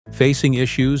Facing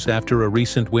issues after a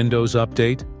recent Windows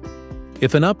update?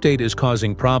 If an update is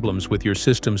causing problems with your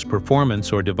system's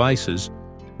performance or devices,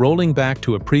 rolling back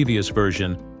to a previous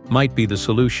version might be the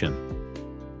solution.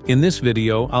 In this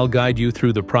video, I'll guide you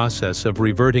through the process of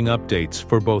reverting updates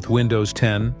for both Windows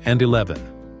 10 and 11.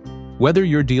 Whether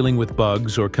you're dealing with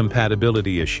bugs or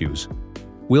compatibility issues,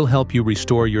 we'll help you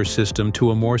restore your system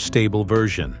to a more stable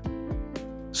version.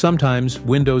 Sometimes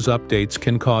Windows updates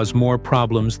can cause more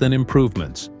problems than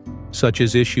improvements, such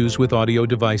as issues with audio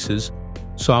devices,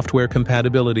 software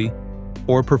compatibility,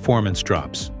 or performance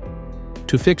drops.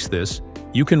 To fix this,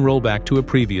 you can roll back to a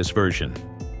previous version.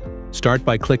 Start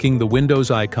by clicking the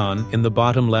Windows icon in the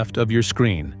bottom left of your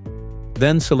screen.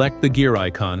 Then select the gear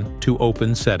icon to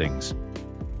open Settings.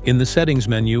 In the Settings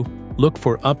menu, look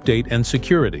for Update and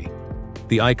Security,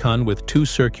 the icon with two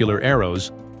circular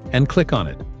arrows, and click on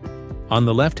it. On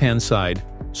the left-hand side,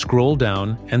 scroll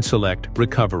down and select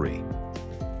Recovery.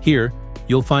 Here,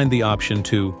 you'll find the option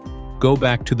to go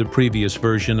back to the previous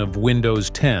version of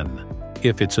Windows 10,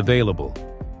 if it's available.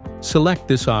 Select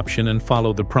this option and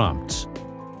follow the prompts.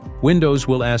 Windows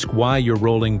will ask why you're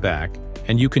rolling back,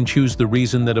 and you can choose the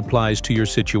reason that applies to your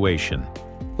situation,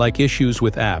 like issues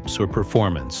with apps or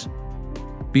performance.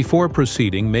 Before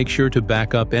proceeding, make sure to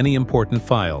back up any important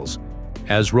files,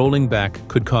 as rolling back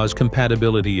could cause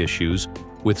compatibility issues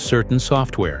with certain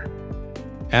software.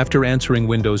 After answering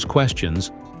Windows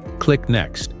questions, click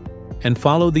Next, and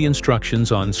follow the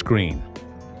instructions on screen.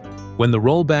 When the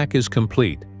rollback is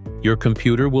complete, your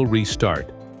computer will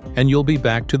restart, and you'll be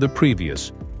back to the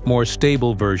previous, more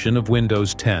stable version of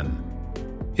Windows 10.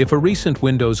 If a recent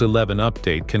Windows 11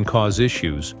 update can cause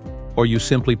issues, or you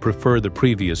simply prefer the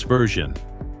previous version,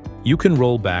 you can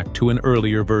roll back to an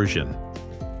earlier version.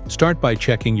 Start by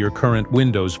checking your current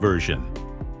Windows version.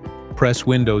 Press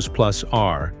Windows plus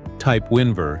R, type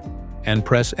WinVer, and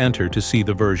press Enter to see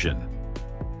the version.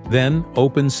 Then,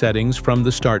 open Settings from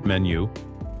the Start menu,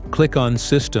 click on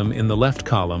System in the left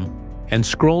column, and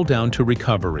scroll down to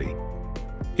Recovery.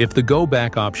 If the Go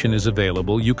Back option is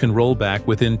available, you can roll back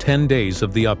within 10 days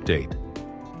of the update.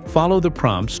 Follow the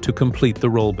prompts to complete the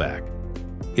rollback.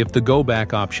 If the Go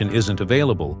Back option isn't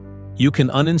available, you can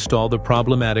uninstall the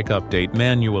problematic update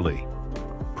manually.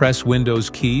 Press Windows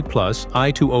key plus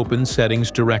I to open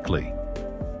Settings directly.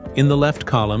 In the left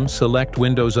column, select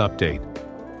Windows Update.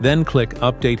 Then click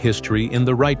Update History in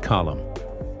the right column.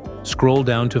 Scroll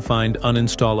down to find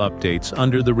Uninstall Updates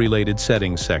under the Related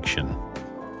Settings section.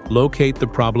 Locate the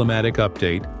problematic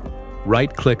update,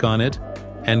 right-click on it,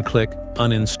 and click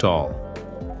Uninstall.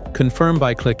 Confirm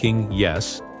by clicking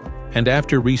Yes, and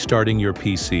after restarting your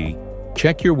PC,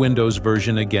 check your Windows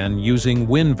version again using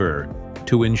WinVer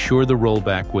to ensure the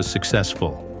rollback was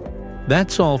successful.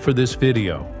 That's all for this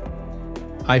video.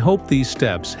 I hope these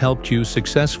steps helped you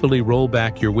successfully roll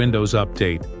back your Windows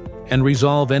update and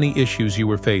resolve any issues you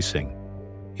were facing.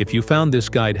 If you found this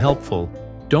guide helpful,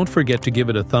 don't forget to give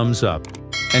it a thumbs up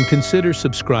and consider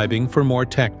subscribing for more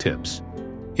tech tips.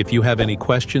 If you have any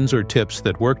questions or tips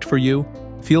that worked for you,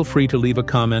 feel free to leave a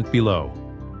comment below.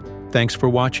 Thanks for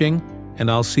watching, and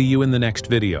I'll see you in the next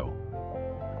video.